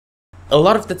A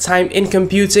lot of the time in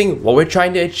computing, what we're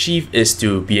trying to achieve is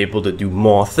to be able to do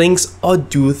more things or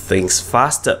do things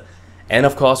faster. And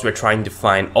of course, we're trying to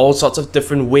find all sorts of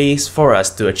different ways for us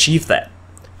to achieve that.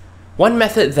 One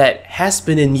method that has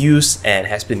been in use and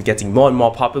has been getting more and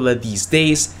more popular these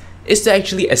days is to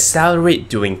actually accelerate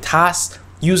doing tasks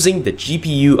using the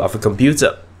GPU of a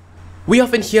computer. We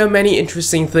often hear many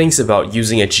interesting things about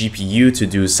using a GPU to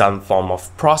do some form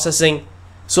of processing.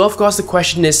 So of course the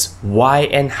question is why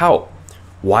and how?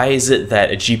 Why is it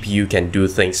that a GPU can do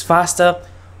things faster?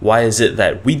 Why is it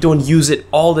that we don't use it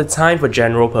all the time for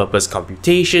general purpose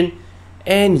computation?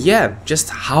 And yeah, just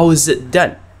how is it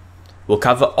done? We'll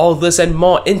cover all this and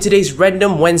more in today's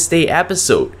Random Wednesday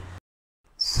episode.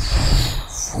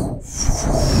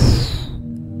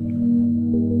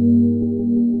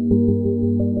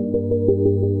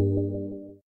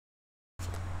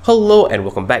 Hello and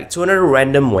welcome back to another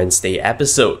Random Wednesday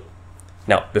episode.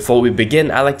 Now, before we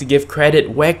begin, I like to give credit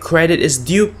where credit is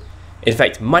due. In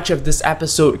fact, much of this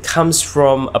episode comes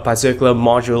from a particular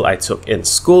module I took in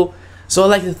school, so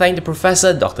I'd like to thank the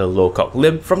professor, Dr. Loh Kok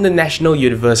Lim from the National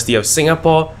University of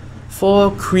Singapore for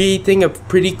creating a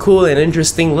pretty cool and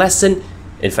interesting lesson.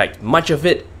 In fact, much of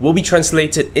it will be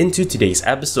translated into today's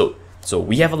episode, so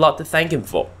we have a lot to thank him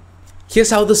for.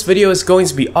 Here's how this video is going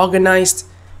to be organized.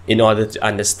 In order to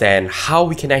understand how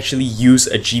we can actually use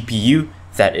a GPU,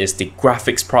 that is the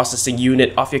graphics processing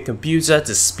unit of your computer,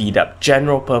 to speed up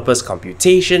general purpose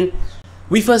computation,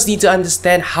 we first need to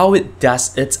understand how it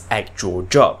does its actual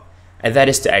job, and that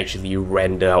is to actually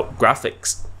render out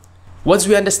graphics. Once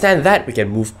we understand that, we can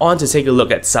move on to take a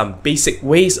look at some basic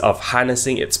ways of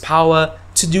harnessing its power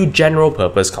to do general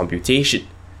purpose computation.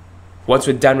 Once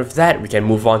we're done with that, we can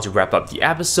move on to wrap up the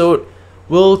episode.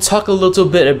 We'll talk a little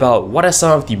bit about what are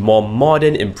some of the more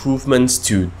modern improvements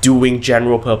to doing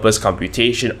general purpose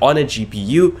computation on a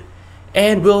GPU,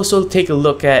 and we'll also take a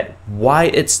look at why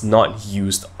it's not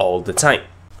used all the time.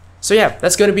 So yeah,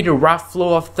 that's going to be the rough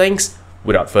flow of things.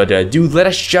 Without further ado, let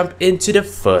us jump into the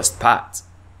first part.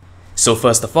 So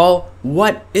first of all,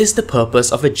 what is the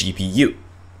purpose of a GPU?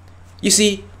 You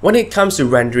see, when it comes to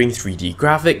rendering 3D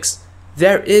graphics,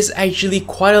 there is actually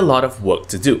quite a lot of work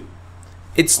to do.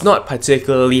 It's not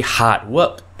particularly hard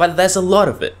work, but there's a lot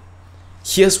of it.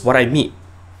 Here's what I mean.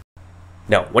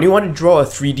 Now, when you want to draw a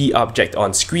 3D object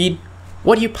on screen,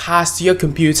 what you pass to your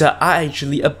computer are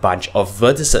actually a bunch of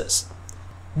vertices.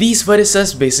 These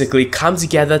vertices basically come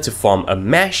together to form a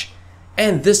mesh,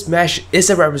 and this mesh is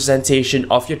a representation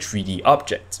of your 3D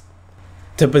object.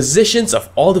 The positions of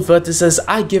all the vertices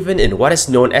are given in what is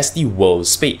known as the world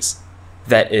space.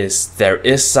 That is, there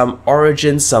is some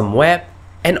origin somewhere,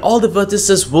 and all the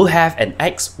vertices will have an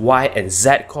X, Y, and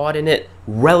Z coordinate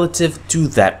relative to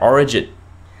that origin.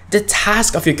 The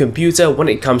task of your computer when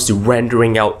it comes to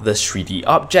rendering out this 3D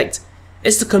object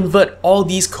is to convert all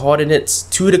these coordinates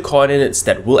to the coordinates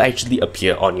that will actually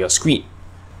appear on your screen.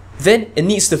 Then it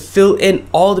needs to fill in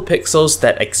all the pixels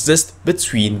that exist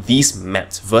between these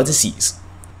mapped vertices.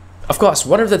 Of course,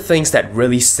 one of the things that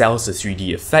really sells the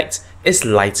 3D effect is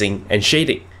lighting and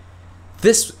shading.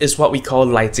 This is what we call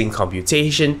lighting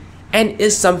computation, and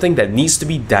is something that needs to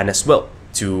be done as well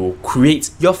to create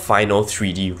your final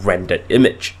 3D rendered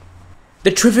image.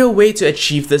 The trivial way to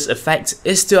achieve this effect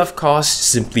is to of course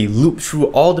simply loop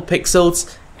through all the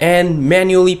pixels and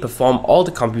manually perform all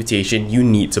the computation you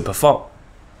need to perform.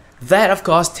 That of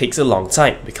course takes a long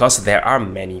time because there are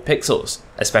many pixels,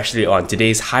 especially on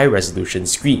today's high resolution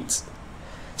screens.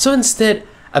 So instead,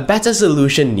 a better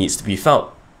solution needs to be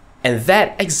found. And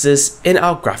that exists in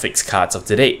our graphics cards of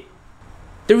today.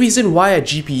 The reason why a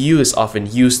GPU is often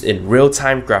used in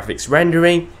real-time graphics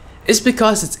rendering is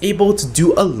because it's able to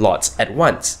do a lot at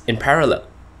once in parallel.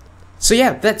 So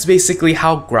yeah, that's basically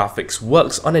how graphics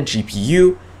works on a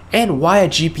GPU and why a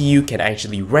GPU can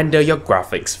actually render your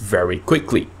graphics very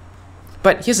quickly.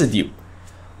 But here's the deal.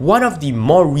 One of the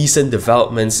more recent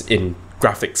developments in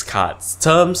graphics cards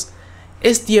terms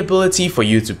is the ability for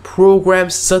you to program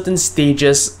certain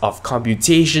stages of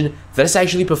computation that is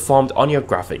actually performed on your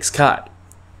graphics card.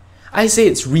 I say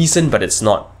it's recent, but it's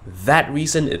not that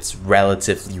recent, it's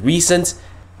relatively recent,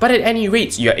 but at any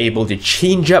rate, you're able to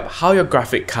change up how your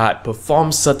graphic card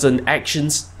performs certain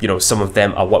actions. Some of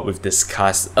them are what we've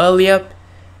discussed earlier,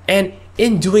 and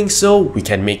in doing so, we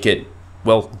can make it,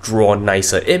 draw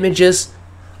nicer images,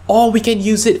 or we can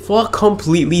use it for a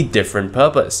completely different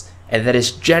purpose, and that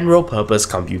is general purpose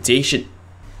computation.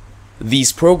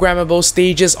 These programmable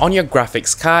stages on your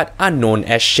graphics card are known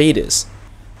as shaders.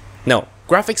 Now,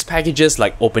 graphics packages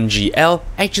like OpenGL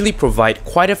actually provide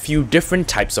quite a few different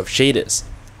types of shaders.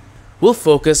 We'll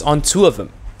focus on two of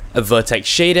them, a vertex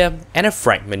shader and a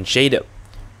fragment shader.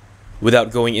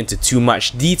 Without going into too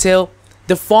much detail,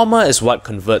 the former is what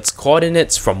converts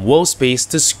coordinates from world space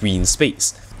to screen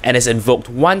space, and is invoked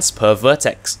once per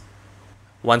vertex.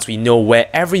 Once we know where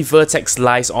every vertex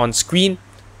lies on screen,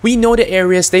 we know the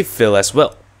areas they fill as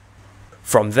well.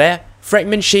 From there,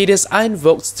 fragment shaders are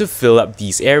invoked to fill up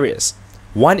these areas,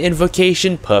 one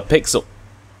invocation per pixel.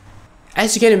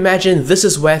 As you can imagine, this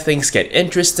is where things get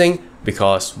interesting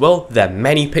because, well, there are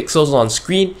many pixels on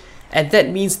screen, and that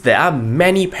means there are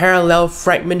many parallel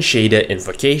fragment shader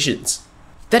invocations.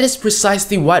 That is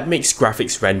precisely what makes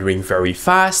graphics rendering very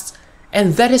fast,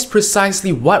 and that is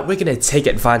precisely what we're going to take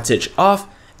advantage of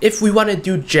if we want to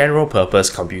do general purpose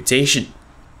computation.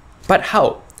 But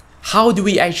how? How do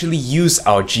we actually use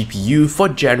our GPU for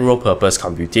general purpose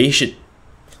computation?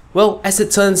 Well, as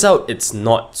it turns out, it's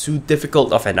not too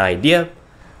difficult of an idea.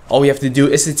 All we have to do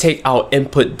is to take our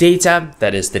input data,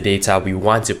 that is the data we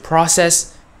want to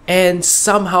process, and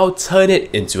somehow turn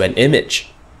it into an image.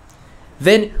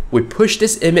 Then we push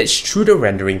this image through the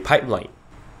rendering pipeline.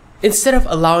 Instead of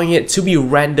allowing it to be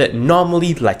rendered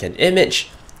normally like an image,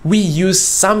 we use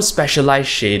some specialized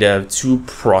shader to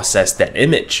process that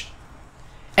image.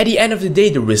 At the end of the day,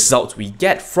 the result we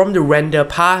get from the render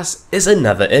pass is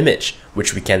another image,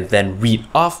 which we can then read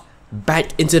off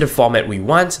back into the format we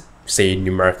want, say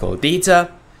numerical data,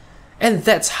 and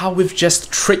that's how we've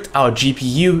just tricked our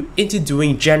GPU into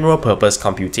doing general purpose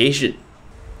computation.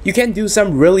 You can do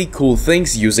some really cool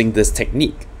things using this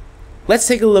technique. Let's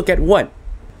take a look at one,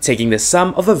 taking the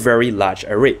sum of a very large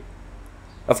array.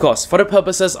 Of course, for the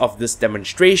purposes of this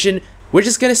demonstration, we're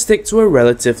just gonna stick to a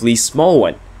relatively small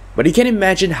one, but you can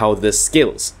imagine how this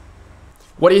scales.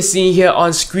 What you're seeing here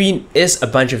on screen is a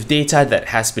bunch of data that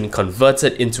has been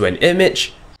converted into an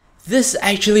image. This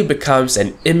actually becomes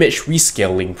an image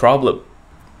rescaling problem.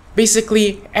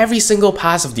 Basically, every single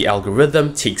pass of the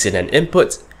algorithm takes in an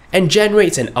input and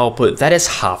generates an output that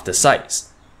is half the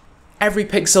size. Every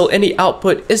pixel in the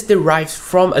output is derived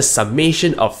from a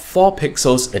summation of 4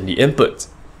 pixels in the input.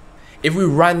 If we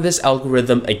run this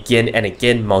algorithm again and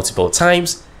again multiple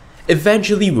times,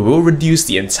 eventually we will reduce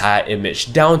the entire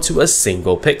image down to a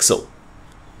single pixel.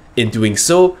 In doing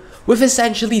so, we've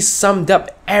essentially summed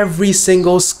up every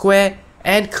single square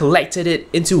and collected it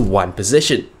into one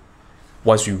position.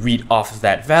 Once we read off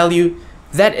that value,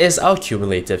 that is our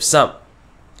cumulative sum.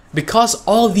 Because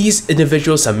all these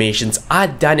individual summations are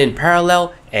done in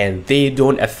parallel and they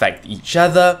don't affect each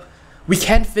other, we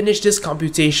can finish this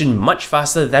computation much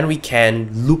faster than we can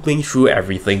looping through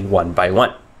everything one by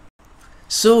one.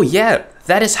 So yeah,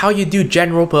 that is how you do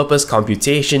general purpose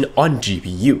computation on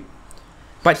GPU.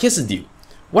 But here's the deal,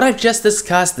 what I've just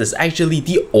discussed is actually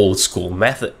the old school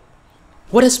method.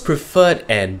 What is preferred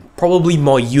and probably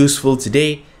more useful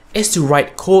today is to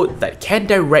write code that can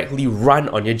directly run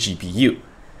on your GPU.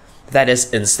 That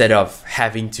is, instead of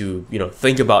having to,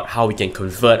 think about how we can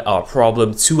convert our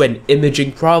problem to an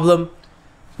imaging problem,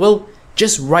 well,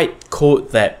 just write code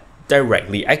that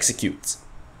directly executes.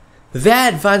 There are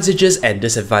advantages and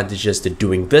disadvantages to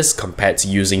doing this compared to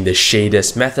using the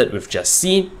shaders method we've just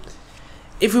seen.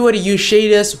 If we were to use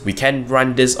shaders, we can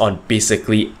run this on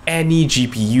basically any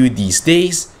GPU these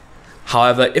days.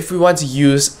 However, if we want to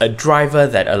use a driver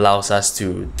that allows us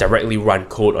to directly run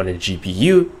code on a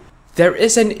GPU, there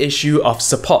is an issue of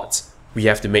support. We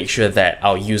have to make sure that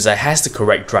our user has the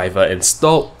correct driver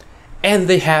installed and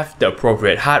they have the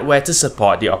appropriate hardware to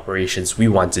support the operations we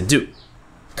want to do.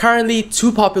 Currently,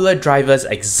 2 popular drivers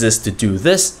exist to do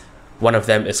this. One of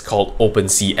them is called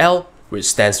OpenCL, which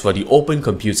stands for the Open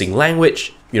Computing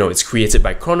Language. It's created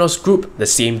by Kronos Group, the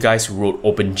same guys who wrote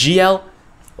OpenGL.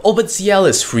 OpenCL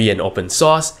is free and open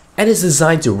source and is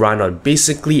designed to run on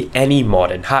basically any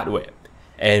modern hardware.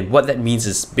 And what that means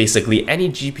is basically any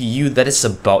GPU that is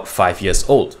about 5 years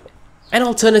old. An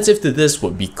alternative to this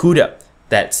would be CUDA,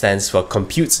 that stands for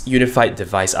Compute Unified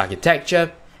Device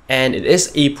Architecture, and it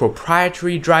is a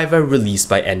proprietary driver released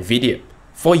by NVIDIA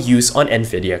for use on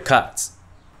NVIDIA cards.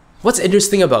 What's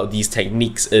interesting about these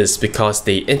techniques is because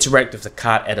they interact with the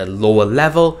card at a lower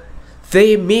level,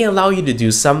 they may allow you to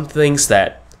do some things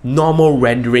that normal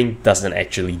rendering doesn't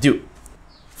actually do.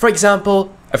 For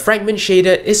example, a fragment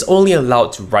shader is only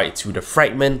allowed to write to the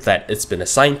fragment that it's been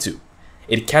assigned to.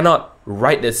 It cannot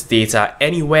write its data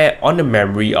anywhere on the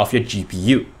memory of your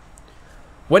GPU.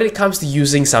 When it comes to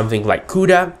using something like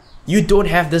CUDA, you don't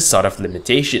have this sort of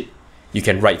limitation. You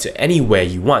can write to anywhere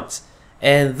you want,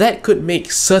 and that could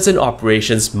make certain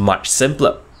operations much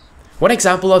simpler. One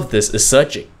example of this is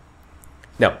searching.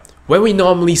 Now, when we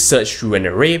normally search through an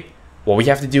array, what we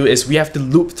have to do is we have to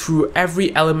loop through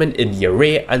every element in the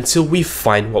array until we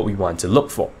find what we want to look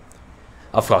for.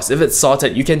 Of course, if it's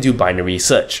sorted, you can do binary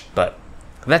search, but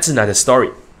That's another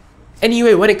story.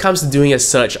 Anyway, when it comes to doing a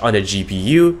search on the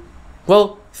GPU,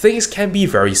 well, things can be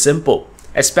very simple,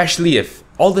 especially if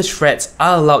all the threads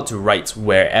are allowed to write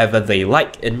wherever they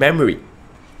like in memory.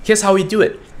 Here's how we do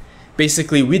it.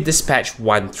 Basically, we dispatch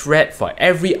one thread for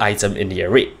every item in the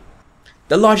array.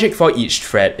 The logic for each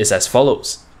thread is as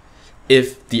follows.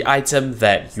 If the item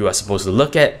that you are supposed to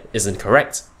look at isn't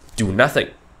correct, do nothing.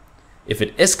 If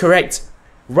it is correct,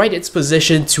 write its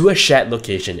position to a shared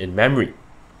location in memory.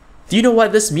 Do you know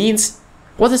what this means?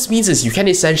 What this means is you can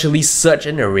essentially search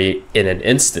an array in an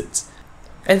instant.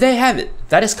 And there you have it,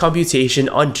 that is computation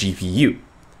on GPU.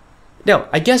 Now,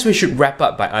 I guess we should wrap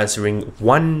up by answering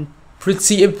one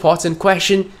pretty important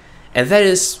question, and that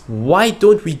is, why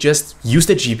don't we just use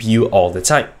the GPU all the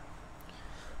time?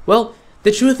 Well,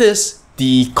 the truth is,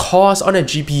 the cores on a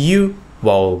GPU,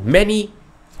 while many,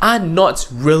 are not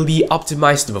really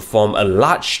optimized to perform a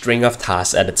large string of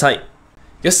tasks at a time.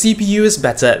 Your CPU is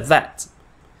better at that.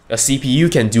 Your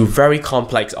CPU can do very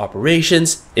complex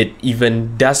operations, it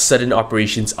even does certain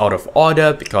operations out of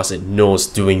order because it knows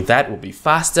doing that will be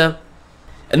faster.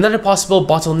 Another possible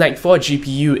bottleneck for a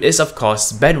GPU is of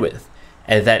course bandwidth,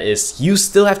 and that is you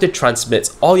still have to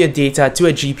transmit all your data to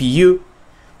a GPU,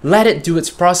 let it do its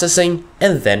processing,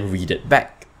 and then read it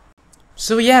back.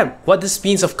 So yeah, what this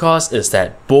means of course is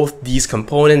that both these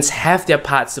components have their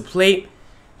parts to play.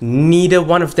 Neither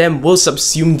one of them will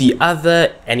subsume the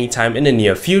other anytime in the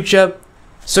near future.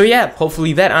 So yeah,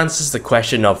 hopefully that answers the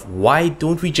question of why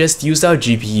don't we just use our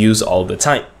GPUs all the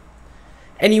time.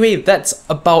 Anyway, that's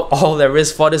about all there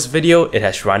is for this video. It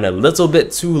has run a little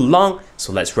bit too long,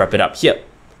 so let's wrap it up here.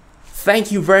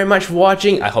 Thank you very much for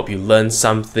watching. I hope you learned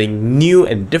something new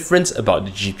and different about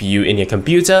the GPU in your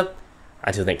computer.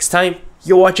 Until next time,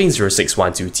 you're watching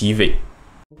 0612 TV.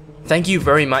 Thank you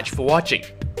very much for watching.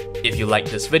 If you liked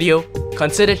this video,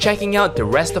 consider checking out the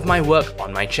rest of my work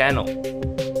on my channel.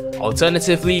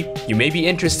 Alternatively, you may be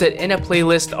interested in a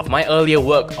playlist of my earlier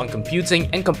work on computing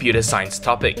and computer science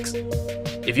topics.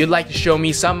 If you'd like to show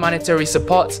me some monetary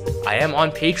support, I am on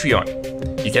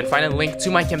Patreon. You can find a link to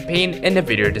my campaign in the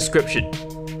video description.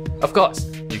 Of course,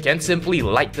 you can simply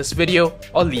like this video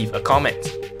or leave a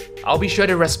comment. I'll be sure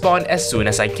to respond as soon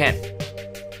as I can.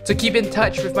 To keep in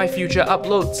touch with my future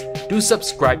uploads, do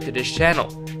subscribe to this channel.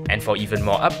 And for even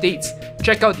more updates,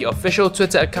 check out the official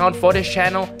Twitter account for this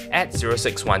channel at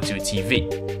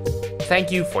 0612TV.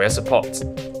 Thank you for your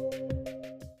support.